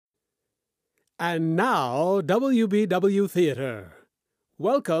And now, WBW Theater.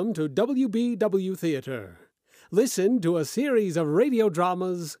 Welcome to WBW Theater. Listen to a series of radio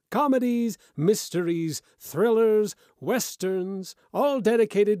dramas, comedies, mysteries, thrillers, westerns, all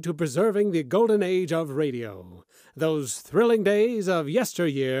dedicated to preserving the golden age of radio. Those thrilling days of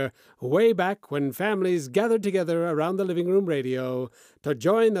yesteryear, way back when families gathered together around the living room radio to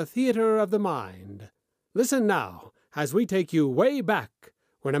join the theater of the mind. Listen now as we take you way back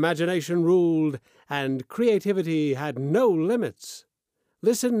when imagination ruled and creativity had no limits.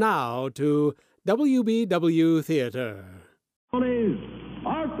 Listen now to WBW Theater. Is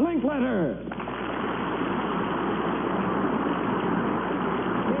Art Linkletter.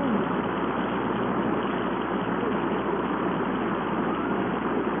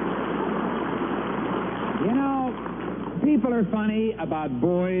 You know, people are funny about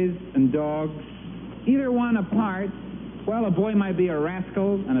boys and dogs. Either one apart, well, a boy might be a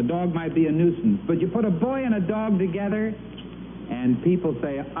rascal and a dog might be a nuisance. But you put a boy and a dog together, and people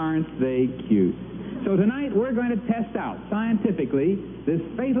say, aren't they cute? So tonight we're going to test out, scientifically, this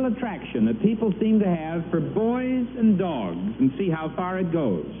fatal attraction that people seem to have for boys and dogs and see how far it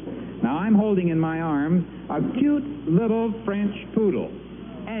goes. Now, I'm holding in my arms a cute little French poodle.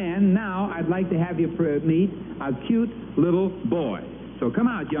 And now I'd like to have you meet a cute little boy. So come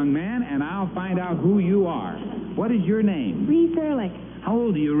out, young man, and I'll find out who you are. What is your name? Reese Ehrlich. How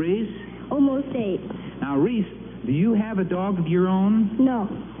old are you, Reese? Almost 8. Now, Reese, do you have a dog of your own? No.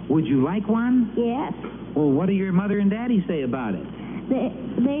 Would you like one? Yes. Well, what do your mother and daddy say about it?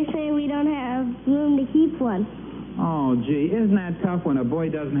 They say we don't have room to keep one. Oh, gee, isn't that tough when a boy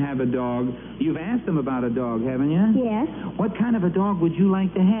doesn't have a dog? You've asked them about a dog, haven't you? Yes. What kind of a dog would you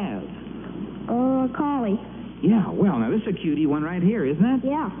like to have? A collie. Yeah, well, now this is a cutie one right here, isn't it?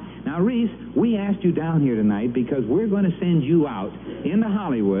 Yeah. Now, Reese, we asked you down here tonight because we're going to send you out into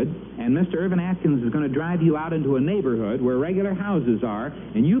Hollywood, and Mr. Irvin Atkins is going to drive you out into a neighborhood where regular houses are,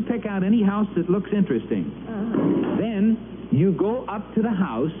 and you pick out any house that looks interesting. Then you go up to the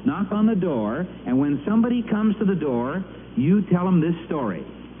house, knock on the door, and when somebody comes to the door, you tell them this story.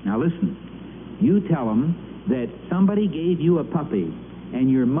 Now, listen. You tell them that somebody gave you a puppy, and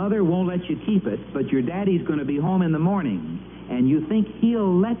your mother won't let you keep it, but your daddy's going to be home in the morning, and you think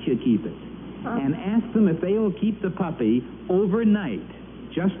he'll let you keep it. And ask them if they will keep the puppy overnight,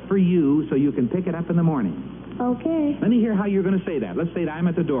 just for you, so you can pick it up in the morning. Okay. Let me hear how you're going to say that. Let's say that I'm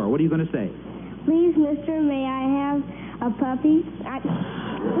at the door. What are you going to say? Please, mister, may I have a puppy?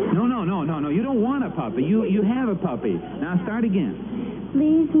 No. You don't want a puppy. You have a puppy. Now start again.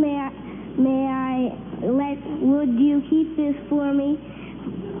 Please, would you keep this for me?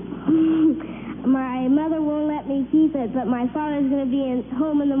 My mother won't let me keep it, but my father's going to be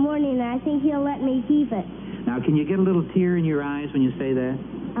home in the morning, and I think he'll let me keep it. Now, can you get a little tear in your eyes when you say that?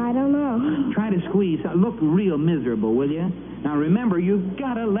 I don't know. Try to squeeze. Look real miserable, will you? Now, remember, you've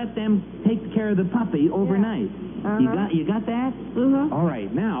got to let them take care of the puppy overnight. Yeah. You got that? Mm-hmm. All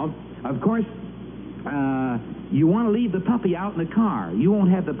right. Now, of course, you want to leave the puppy out in the car. You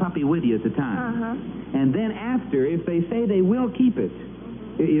won't have the puppy with you at the time. And then after, if they say they will keep it,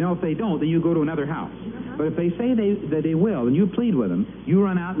 if they don't, then you go to another house. But if they say that they will, and you plead with them, you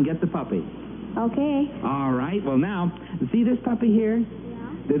run out and get the puppy. Okay. All right. Well, now, see this puppy here?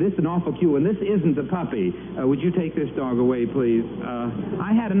 Yeah. This is an awful cute one. This isn't a puppy. Would you take this dog away, please?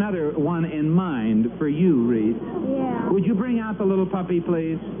 I had another one in mind for you, Reese. Yeah. Would you bring out the little puppy,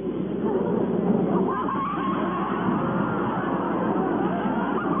 please?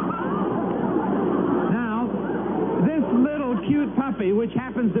 Cute puppy, which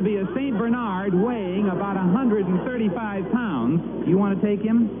happens to be a St. Bernard weighing about 135 pounds. You want to take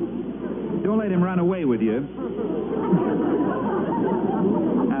him? Don't let him run away with you.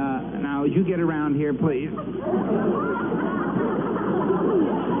 Now, would you get around here, please?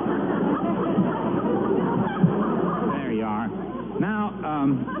 There you are. Now,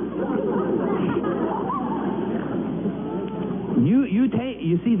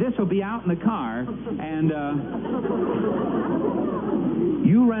 you see, this will be out in the car, and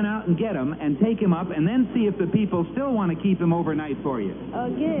you run out and get him and take him up, and then see if the people still want to keep him overnight for you.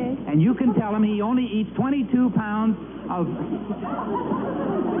 Okay. And you can tell him he only eats 22 pounds of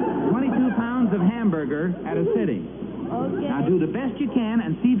hamburger at a sitting. Okay. Now do the best you can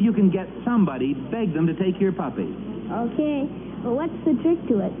and see if you can get somebody, beg them to take your puppy. Okay. Well, what's the trick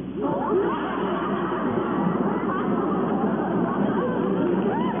to it?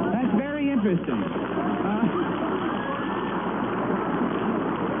 That's very interesting.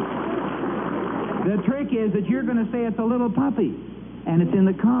 The trick is that you're going to say it's a little puppy, and it's in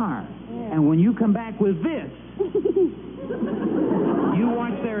the car. Yeah. And when you come back with this, you and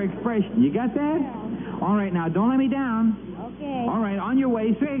watch their expression. You got that? All right, now, don't let me down. Okay. All right, on your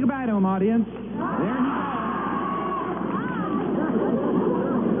way. Say goodbye to him, audience. There he goes.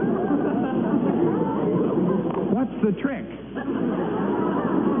 What's the trick?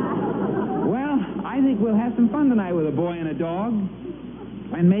 Well, I think we'll have some fun tonight with a boy and a dog.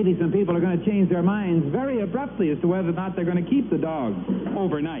 And maybe some people are going to change their minds very abruptly as to whether or not they're going to keep the dog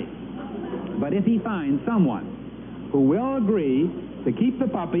overnight. But if he finds someone who will agree to keep the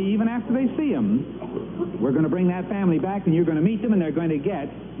puppy even after they see him, we're going to bring that family back, and you're going to meet them, and they're going to get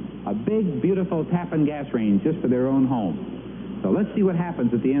a big, beautiful Tappan gas range just for their own home. So let's see what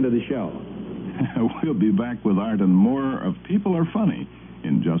happens at the end of the show. We'll be back with Art and more of People Are Funny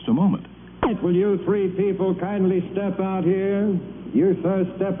in just a moment. Will you three people kindly step out here? You, sir,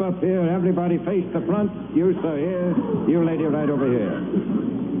 step up here. Everybody face the front. You, sir, here. You, lady, right over here.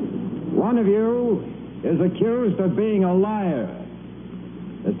 One of you is accused of being a liar.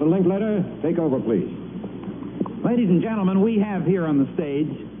 Mr. Linkletter, take over, please. Ladies and gentlemen, we have here on the stage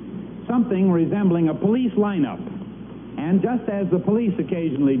something resembling a police lineup. And just as the police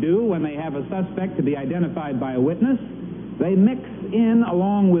occasionally do when they have a suspect to be identified by a witness, they mix in,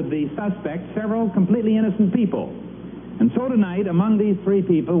 along with the suspect, several completely innocent people. And so tonight, among these three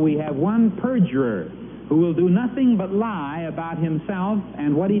people, we have one perjurer who will do nothing but lie about himself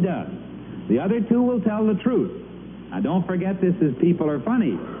and what he does. The other two will tell the truth. Now, don't forget, this is People Are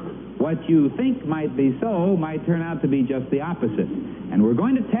Funny. What you think might be so might turn out to be just the opposite. And we're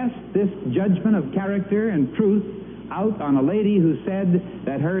going to test this judgment of character and truth out on a lady who said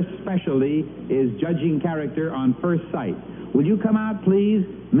that her specialty is judging character on first sight. Will you come out, please,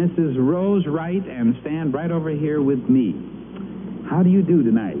 Mrs. Rose Wright, and stand right over here with me? How do you do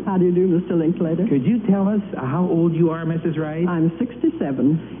tonight? How do you do, Mr. Linklater? Could you tell us how old you are, Mrs. Wright? I'm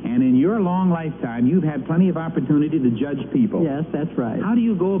 67. And in your long lifetime, you've had plenty of opportunity to judge people. Yes, that's right. How do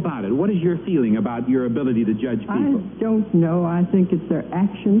you go about it? What is your feeling about your ability to judge people? I don't know. I think it's their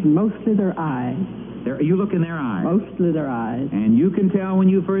actions, mostly their eyes. You look in their eyes. Mostly their eyes. And you can tell when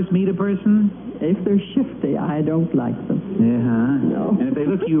you first meet a person? If they're shifty, I don't like them. Uh-huh. No. And if they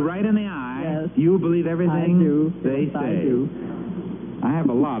look you right in the eye, Yes. you believe everything I do. they Yes, say. I do. I have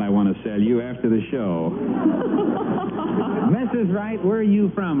a lot I want to sell you after the show. Mrs. Wright, where are you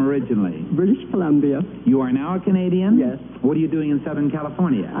from originally? British Columbia. You are now a Canadian? Yes. What are you doing in Southern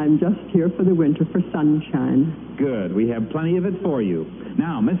California? I'm just here for the winter for sunshine. Good. We have plenty of it for you.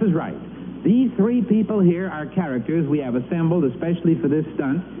 Now, Mrs. Wright, these three people here are characters we have assembled especially for this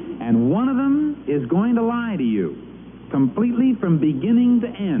stunt, and one of them is going to lie to you, completely from beginning to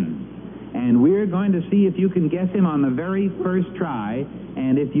end. And we're going to see if you can guess him on the very first try,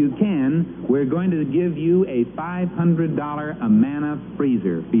 and if you can, we're going to give you a $500 Amana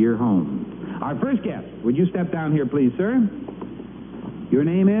freezer for your home. Our first guest, would you step down here, please, sir? Your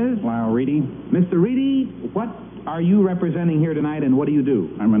name is? Lyle Reedy. Mr. Reedy, what are you representing here tonight, and what do you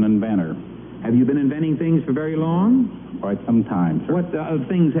do? I'm an inventor. Have you been inventing things for very long? Quite some time, sir. What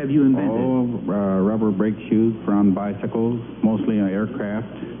things have you invented? Rubber brake shoes for on bicycles, mostly aircraft.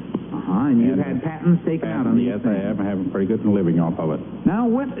 And you've had patents taken out on these Yes, things. I have. I'm having pretty good living off of it. Now,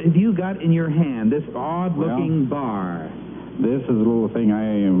 what have you got in your hand, this odd-looking bar? This is a little thing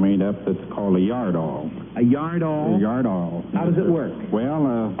I made up that's called a yard awl. A yard awl? A yard awl. How does it work?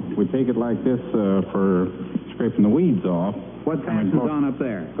 Well, we take it like this for scraping the weeds off. What passes on up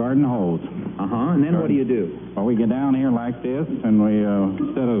there? Garden hose. And then what do you do? Well, we get down here like this, and we,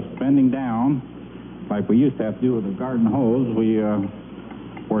 instead of bending down, like we used to have to do with the garden hose, we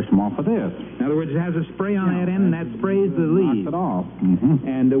wash them off of this. In other words, it has a spray on that end, and that sprays the leaves. Knocks it off.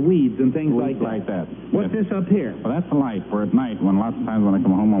 And the weeds and things Weeds like that. like that. What's Yes. this up here? Well, that's a light for at night. When lots of times when I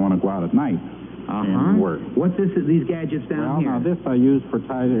come home, I want to go out at night and work. What's this? These gadgets down here? Now this I use for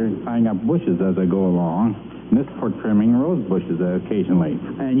tying up bushes as I go along. And this for trimming rose bushes occasionally.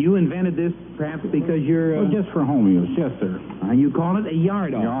 And you invented this perhaps because you're... Well, just for home use, yes, sir. you call it a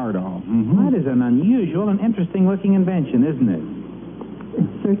yard awl. Yard awl. That is an unusual and interesting-looking invention, isn't it? It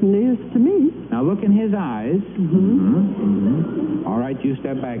certainly is to me. Now look in his eyes. All right, you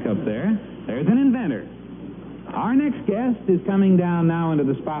step back up there. There's an inventor. Our next guest is coming down now into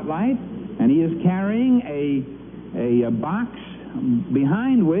the spotlight, and he is carrying a box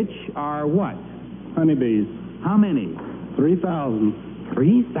behind which are what? Honeybees. How many? 3,000.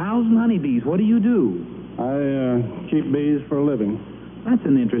 3,000 honeybees. What do you do? I keep bees for a living. That's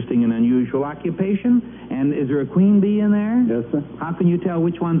an interesting and unusual occupation. And is there a queen bee in there? Yes, sir. How can you tell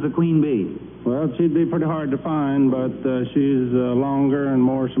which one's a queen bee? Well, she'd be pretty hard to find, but she's longer and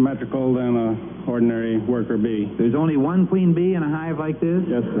more symmetrical than an ordinary worker bee. There's only one queen bee in a hive like this?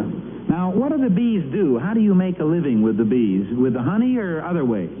 Yes, sir. Now, what do the bees do? How do you make a living with the bees? With the honey or other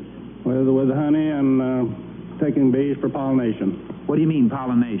ways? With honey and taking bees for pollination. What do you mean,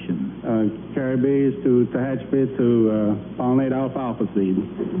 pollination? Carry bees to Tehachapi to pollinate alfalfa seed.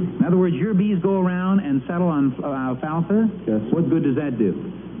 In other words, your bees go around and settle on alfalfa? Yes. What good does that do?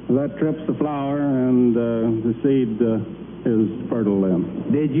 That trips the flower, and the seed is fertile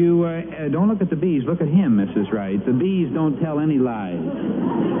then. Did you, don't look at the bees, look at him, Mrs. Wright. The bees don't tell any lies.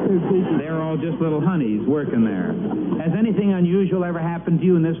 They're all just little honeys working there. Has anything unusual ever happened to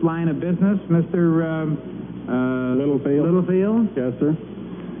you in this line of business, Mr. Littlefield? Littlefield? Yes, sir.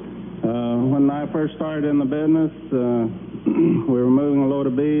 When I first started in the business, we were moving a load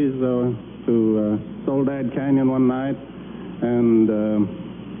of bees to Soledad Canyon one night, and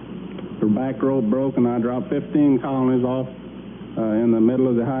her back rope broke, and I dropped 15 colonies off in the middle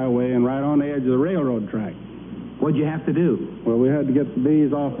of the highway and right on the edge of the railroad track. What'd you have to do? Well, we had to get the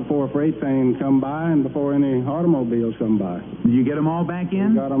bees off before a freight train come by and before any automobiles come by. Did you get them all back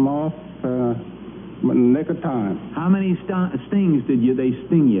in? We got them off in the nick of time. How many stings did they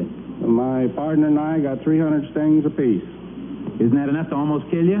sting you? My partner and I got 300 stings apiece. Isn't that enough to almost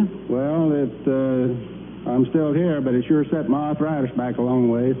kill you? Well, I'm still here, but it sure set my arthritis back a long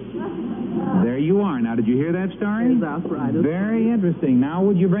ways. There you are. Now, did you hear that story? There's arthritis. Very interesting. Now,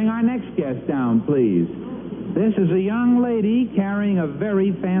 would you bring our next guest down, please? This is a young lady carrying a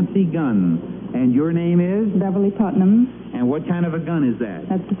very fancy gun. And your name is? Beverly Putnam. And what kind of a gun is that?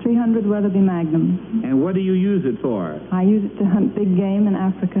 That's the 300 Weatherby Magnum. And what do you use it for? I use it to hunt big game in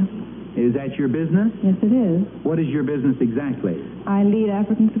Africa. Is that your business? Yes, it is. What is your business exactly? I lead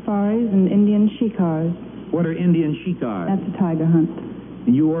African safaris and Indian shikars. What are Indian shikars? That's a tiger hunt.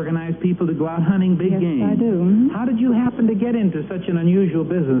 And you organize people to go out hunting big game? Yes, I do. How did you happen to get into such an unusual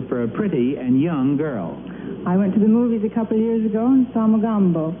business for a pretty and young girl? I went to the movies a couple of years ago and saw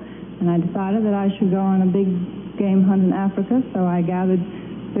Mogambo, and I decided that I should go on a big game hunt in Africa, so I gathered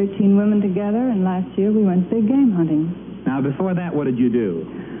 13 women together, and last year we went big game hunting. Now, before that, what did you do?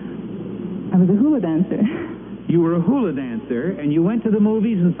 I was a hula dancer. You were a hula dancer, and you went to the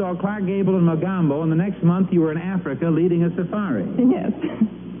movies and saw Clark Gable and Mogambo, and the next month you were in Africa leading a safari. Yes.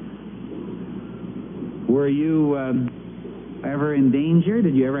 Were you ever in danger?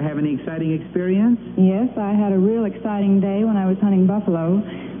 Did you ever have any exciting experience? Yes, I had a real exciting day when I was hunting buffalo.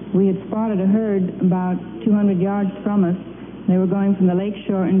 We had spotted a herd about 200 yards from us. They were going from the lake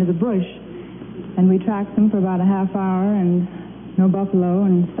shore into the bush, and we tracked them for about a half hour, and no buffalo,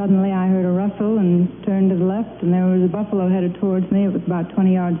 and suddenly I heard a rustle and turned to the left, and there was a buffalo headed towards me. It was about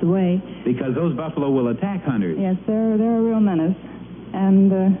 20 yards away. Because those buffalo will attack hunters. Yes, they're a real menace.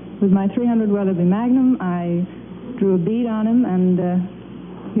 And with my 300 Weatherby Magnum, I drew a bead on him, and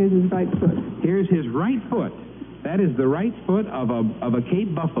here's his right foot. Here's his right foot. That is the right foot of a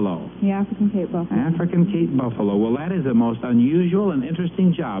Cape buffalo. The African Cape buffalo. African Cape buffalo. Well, that is a most unusual and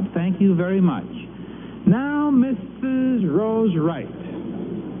interesting job. Thank you very much. Now, Mrs. Rose Wright,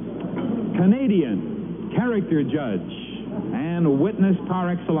 Canadian character judge and witness par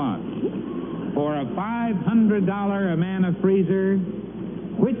excellence. For a $500 Amana freezer,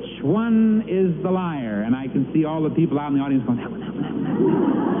 which one is the liar? And I can see all the people out in the audience going, that one.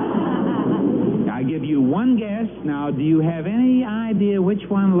 I give you one guess. Now, do you have any idea which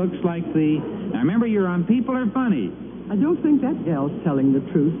one looks like the... Now, remember, you're on People Are Funny. I don't think that gal's telling the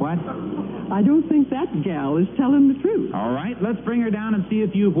truth. What? I don't think that gal is telling the truth. All right, let's bring her down and see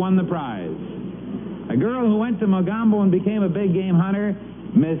if you've won the prize. A girl who went to Mogambo and became a big game hunter,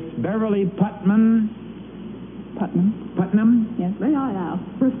 Miss Beverly Putnam. Putnam? Yes. May I ask,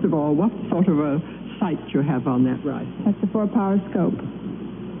 first of all, what sort of a sight you have on that rifle? That's the 4-power scope.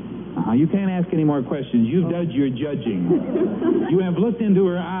 You can't ask any more questions. You've done your judging. You have looked into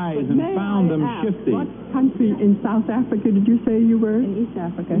her eyes and found them shifty. What country in South Africa did you say you were? In East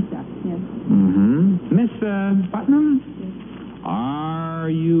Africa. East Africa, yes. Mm-hmm. Miss Putnam, are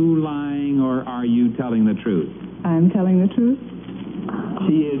you lying or are you telling the truth? I'm telling the truth.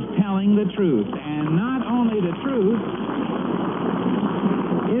 She is telling the truth. And not only the truth,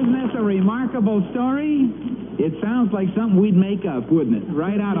 isn't this a remarkable story? It sounds like something we'd make up, wouldn't it?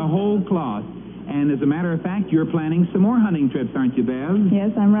 Right out of whole cloth. And as a matter of fact, you're planning some more hunting trips, aren't you, Bev? Yes,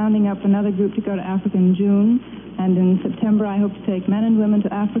 I'm rounding up another group to go to Africa in June. And in September, I hope to take men and women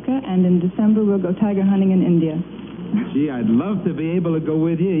to Africa. And in December, we'll go tiger hunting in India. Gee, I'd love to be able to go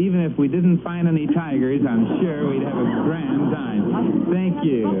with you. Even if we didn't find any tigers, I'm sure we'd have a grand time. Thank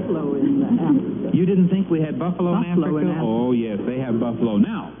you. Buffalo in Africa. You didn't think we had buffalo in Africa? In Africa. Oh, yes, they have buffalo.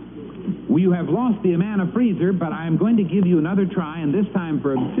 Now, You have lost the Amana freezer, but I'm going to give you another try, and this time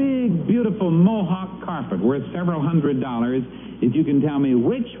for a big, beautiful Mohawk carpet worth several $100s. If you can tell me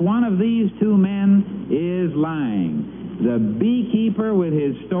which one of these two men is lying. The beekeeper with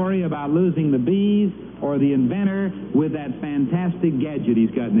his story about losing the bees, or the inventor with that fantastic gadget he's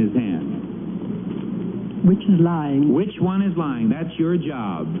got in his hand. Which is lying? Which one is lying? That's your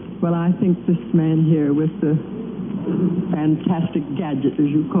job. Well, I think this man here with the fantastic gadget, as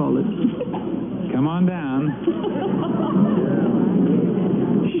you call it. Come on down.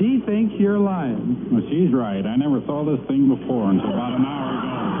 She thinks you're lying. Well, she's right. I never saw this thing before until about an hour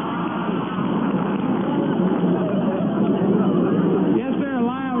ago. Yes, sir,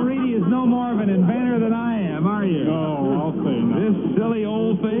 Lyle Reedy is no more of an inventor than I am, are you? Oh, I'll say no. This silly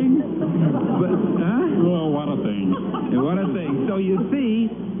old thing? But, huh? Well, what a thing. What a thing. So you see,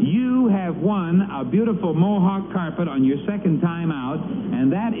 you have won a beautiful Mohawk carpet on your second time out,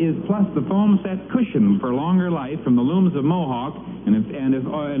 and that is plus the foam set cushion for longer life from the looms of Mohawk. And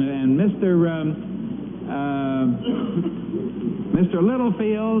Mr.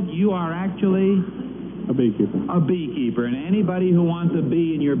 Littlefield, you are actually a beekeeper. A beekeeper, and anybody who wants a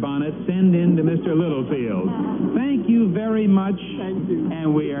bee in your bonnet, send in to Mr. Littlefield. Thank you very much. Thank you.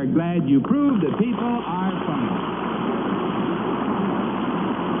 And we are glad you proved that people are funny.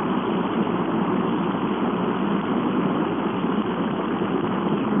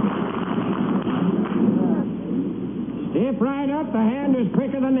 If right up, the hand is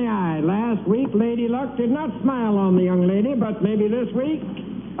quicker than the eye. Last week, Lady Luck did not smile on the young lady, but maybe this week.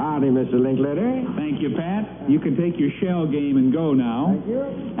 Howdy, Mr. Linklater. Thank you, Pat. You can take your shell game and go now. Thank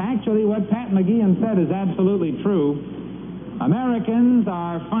you. Actually, what Pat McGeehan said is absolutely true. Americans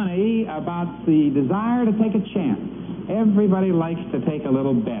are funny about the desire to take a chance. Everybody likes to take a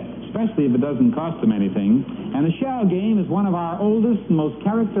little bet, especially if it doesn't cost them anything. And the shell game is one of our oldest and most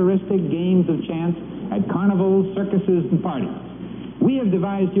characteristic games of chance at carnivals, circuses, and parties. We have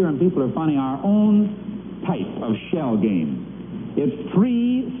devised here on People Are Funny our own type of shell game. It's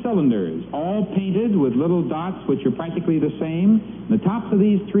 3 cylinders, all painted with little dots which are practically the same. The tops of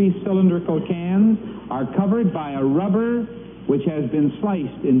these 3 cylindrical cans are covered by a rubber which has been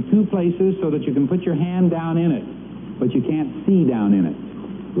sliced in 2 places so that you can put your hand down in it, but you can't see down in it.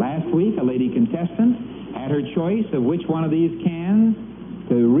 Last week, a lady contestant had her choice of which one of these cans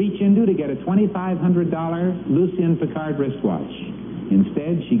to reach into to get a $2,500 Lucien Piccard wristwatch.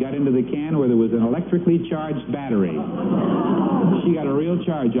 Instead, she got into the can where there was an electrically charged battery. She got a real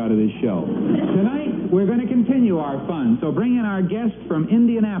charge out of this show. Tonight, we're going to continue our fun, so bring in our guest from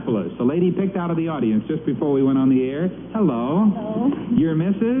Indianapolis, a lady picked out of the audience just before we went on the air. Hello. Hello. You're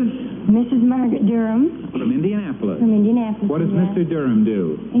Mrs.? Mrs. Margaret Durham. From Indianapolis. From Indianapolis. What does Mr. Durham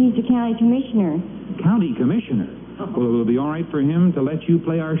do? He's the county commissioner. County commissioner? Well, it will be all right for him to let you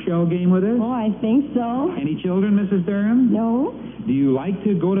play our shell game with us? Oh, I think so. Any children, Mrs. Durham? No. Do you like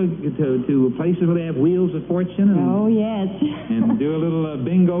to go to places where they have wheels of fortune? Oh, yes. And do a little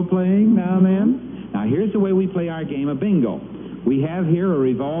bingo playing now and then? Now, here's the way we play our game of bingo. We have here a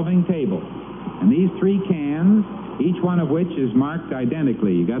revolving table. And these 3 cans, each one of which is marked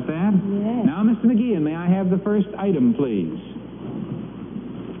identically. You got that? Yes. Now, Mr. McGeehan, may I have the first item, please?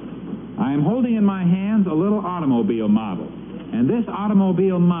 I am holding in my hands a little automobile model. And this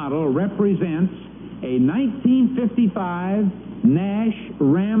automobile model represents a 1955 Nash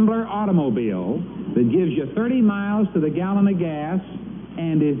Rambler automobile that gives you 30 miles to the gallon of gas.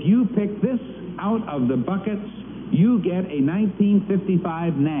 And if you pick this out of the buckets, you get a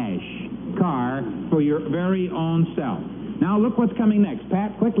 1955 Nash car for your very own self. Now, look what's coming next.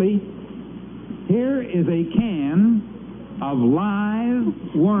 Pat, quickly. Here is a can of live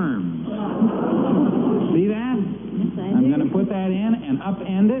worms. See that? Yes, I I'm do. going to put that in and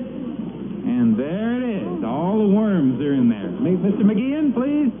upend it, and there it is. All the worms are in there. Mr. McGeehan,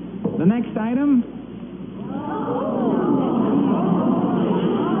 please. The next item.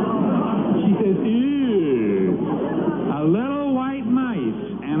 She says, ew. A little white mice,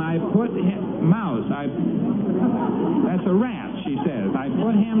 and I put mouse. That's a rat, she says. I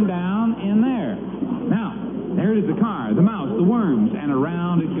put him down in there. Now, there is the car, the mouse, the worms, and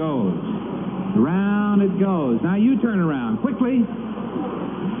around it goes. Around it goes. Now you turn around quickly.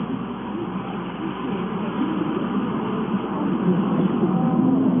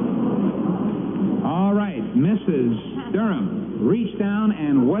 All right, Mrs. Durham, reach down,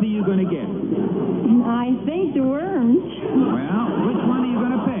 and what are you going to get? I think the worms. Well, which one are you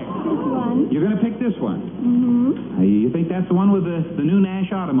going to pick? This one. You're going to pick this this one? Mm-hmm. You think that's the one with the new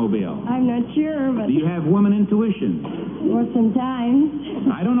Nash automobile? I'm not sure, but... Do you have woman intuition? Well, sometimes.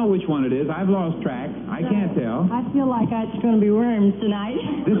 I don't know which one it is. I've lost track. I can't tell. I feel like it's going to be worms tonight.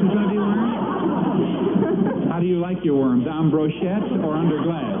 This is going to be worms? How do you like your worms? On brochettes or under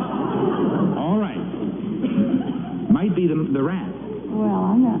glass? All right. Might be the rat. Well,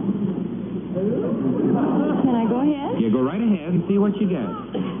 I'm not... Can I go ahead? Yeah, go right ahead and see what you get.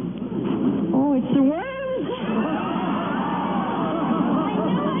 Oh, it's the worms.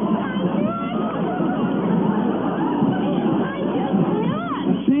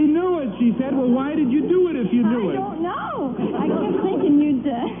 She knew it. She said, well, why did you do it if you knew it? I don't know. I kept thinking you'd...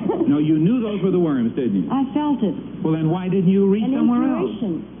 No, you knew those were the worms, didn't you? I felt it. Well, then why didn't you reach somewhere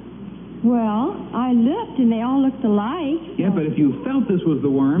intuition. Well, I looked, and they all looked alike. Yeah, but if you felt this was the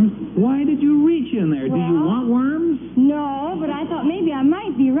worms, why did you reach in there? Do you want worms? No, but I thought maybe I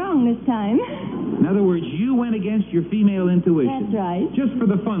might be wrong this time. In other words, you went against your female intuition. That's right. Just for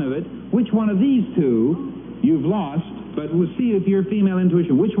the fun of it, which one of these two you've lost, but we'll see if your female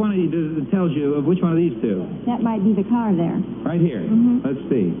intuition, which one of you tells you of which one of these two? That might be the car there. Right here. Mm-hmm. Let's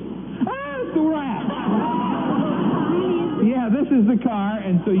see. Ah, it's the rat! Yeah, this is the car,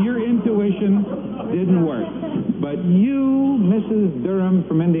 and so your intuition didn't work. But you, Mrs. Durham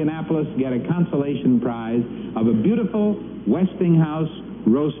from Indianapolis, get a consolation prize of a beautiful Westinghouse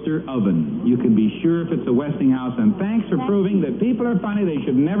roaster oven. You can be sure if it's a Westinghouse, and thanks for proving that people are funny. They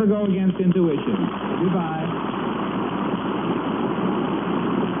should never go against intuition. Goodbye.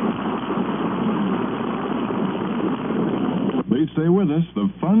 Please stay with us. The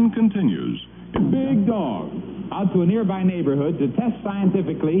fun continues. Big dog. Out to a nearby neighborhood to test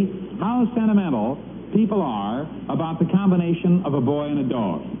scientifically how sentimental people are about the combination of a boy and a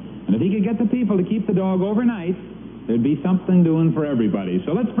dog. And if he could get the people to keep the dog overnight, there'd be something doing for everybody.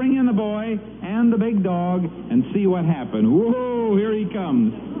 So let's bring in the boy and the big dog and see what happened. Whoa, here he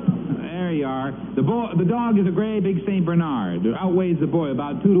comes. There you are. The dog is a gray big St. Bernard. It outweighs the boy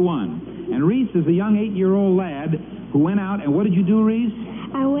about 2 to 1. And Reese is a young 8-year-old lad who went out, and what did you do, Reese?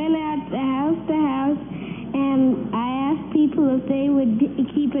 I went out house to house, and I asked people if they would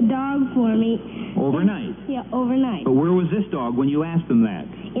keep a dog for me. Overnight? Yeah, overnight. But where was this dog when you asked them that?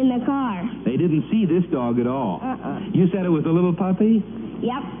 In the car. They didn't see this dog at all. You said it was a little puppy?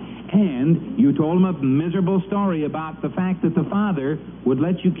 Yep. And you told them a miserable story about the fact that the father would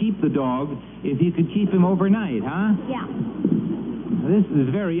let you keep the dog if you could keep him overnight, huh? Yeah. This is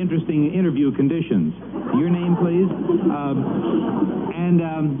very interesting interview conditions. Your name, please?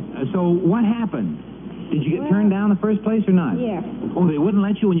 So what happened? Did you get turned down in the first place or not? Yeah. Oh, they wouldn't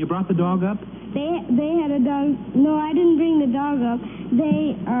let you when you brought the dog up? They had a dog. No, I didn't bring the dog up.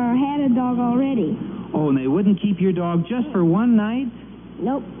 They had a dog already. Oh, and they wouldn't keep your dog just for one night?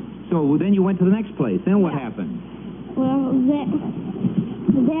 Nope. So then you went to the next place. Then what happened? Well,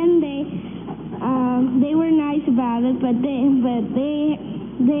 then they were nice about it, but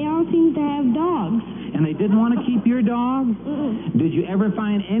they all seemed to have dogs. And they didn't want to keep your dog? Mm-mm. Did you ever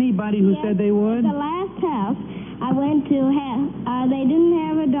find anybody who said they would? The last house I went to, they didn't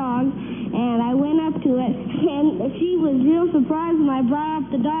have a dog, and I went up to it, and she was real surprised when I brought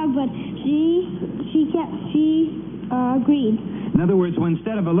up the dog, but she agreed. In other words,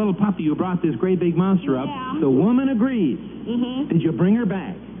 instead of a little puppy, you brought this great big monster up. Yeah. The woman agreed. Mm-hmm. Did you bring her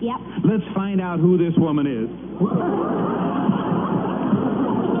back? Yep. Let's find out who this woman is.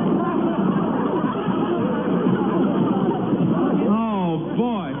 Oh,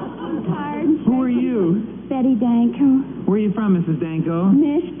 boy. I'm tired. Who are you? Betty Danko. Where are you from, Mrs. Danko?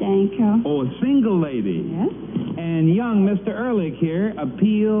 Miss Danko. Oh, a single lady. Yes? And young Mr. Ehrlich here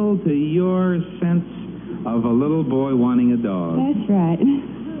appealed to your sense of a little boy wanting a dog. That's right.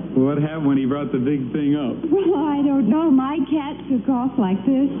 What happened when he brought the big thing up? Well, I don't know. My cat took off like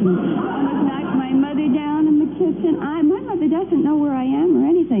this and knocked my mother down in the kitchen. My mother doesn't know where I am or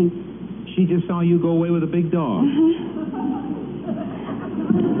anything. She just saw you go away with a big dog.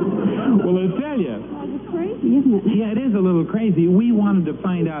 Well, I tell you. It's crazy, isn't it? Yeah, it is a little crazy. We wanted to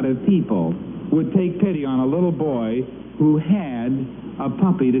find out if people would take pity on a little boy who had a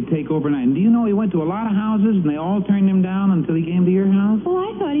puppy to take overnight. And do you know he went to a lot of houses and they all turned him down until he came to your house? Well, I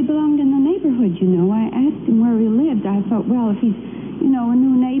thought he belonged in the neighborhood, you know. I asked him where he lived. I thought, well, if he's, a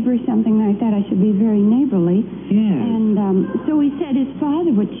new neighbor or something like that, I should be very neighborly. Yeah. And so he said his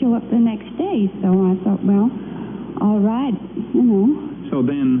father would show up the next day. So I thought, well, all right, So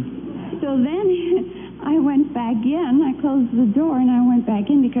then I went back in. I closed the door and I went back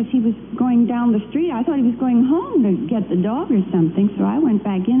in because he was going down the street. I thought he was going home to get the dog or something. So I went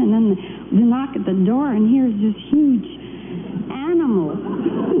back in, and then the knock at the door, and here's this huge animal.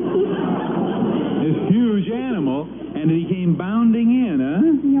 Is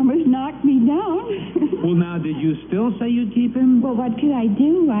you still say you'd keep him? Well, what could I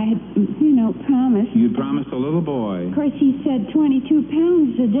do? I had, promised. You promised a little boy. Of course, he said 22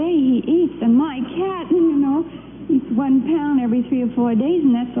 pounds a day he eats, and my cat, eats 1 pound every 3 or 4 days,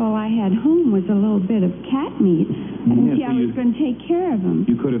 and that's all I had home was a little bit of cat meat. I didn't see how I was going to take care of him.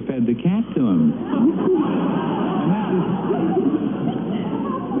 You could have fed the cat to him.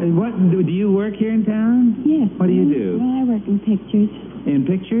 What, do you work here in town? Yes. What do you do? Well, I work in pictures. In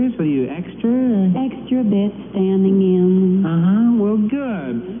pictures? Are you extra? Or? Extra bit, standing in. Well,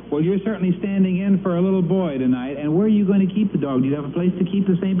 good. Well, you're certainly standing in for a little boy tonight. And where are you going to keep the dog? Do you have a place to keep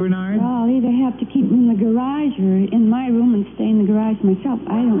the St. Bernard? Well, I'll either have to keep him in the garage or in my room and stay in the garage myself.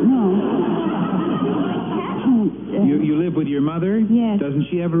 I don't know. You live with your mother? Yes. Doesn't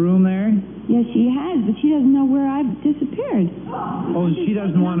she have a room there? Yes, she has, but she doesn't know where I've disappeared. Oh, and she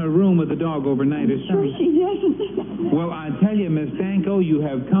doesn't want a room with the dog overnight or something? Sure she doesn't. Well, I tell you, Miss Danko, you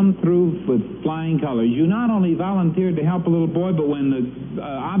have come through with flying colors. You not only volunteered to help a little boy, but when the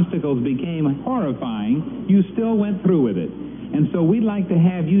obstacles became horrifying, you still went through with it. And so we'd like to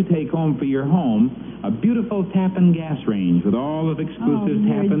have you take home for your home a beautiful Tappan gas range with all of exclusive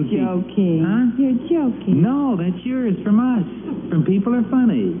Tappan seats. You're joking. Huh? You're joking. No, that's yours from us. From People Are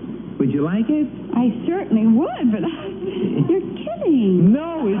Funny. Would you like it? I certainly would, but you're kidding.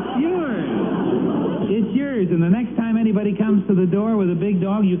 No, it's yours. It's yours, and the next time anybody comes to the door with a big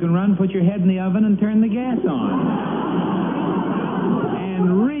dog, you can run, put your head in the oven, and turn the gas on.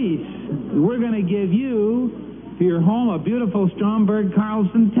 And Reese, we're going to give you, for your home, a beautiful Stromberg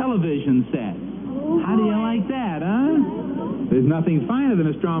Carlson television set. How do you like that, huh? There's nothing finer than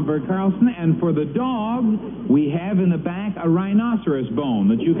a Stromberg Carlson, and for the dog, we have in the back a rhinoceros bone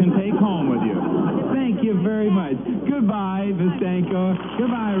that you can take home with you. Thank you very much. Goodbye, Miss Danko.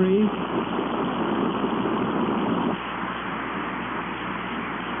 Goodbye, Reese.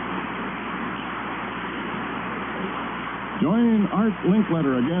 Join Art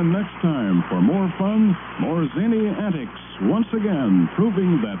Linkletter again next time for more fun, more zany antics, once again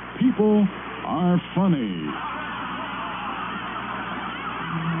proving that people are funny.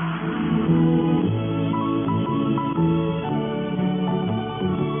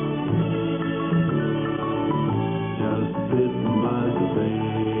 Just sitting by the bay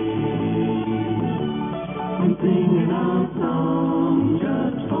and singing a song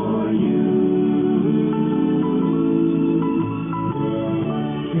just for you.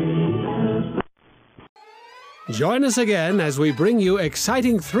 Join us again as we bring you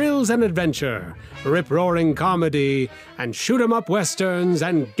exciting thrills and adventure, rip-roaring comedy, and shoot-'em-up westerns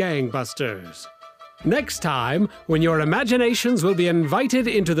and gangbusters. Next time, when your imaginations will be invited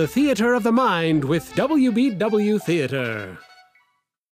into the theater of the mind with WBW Theater.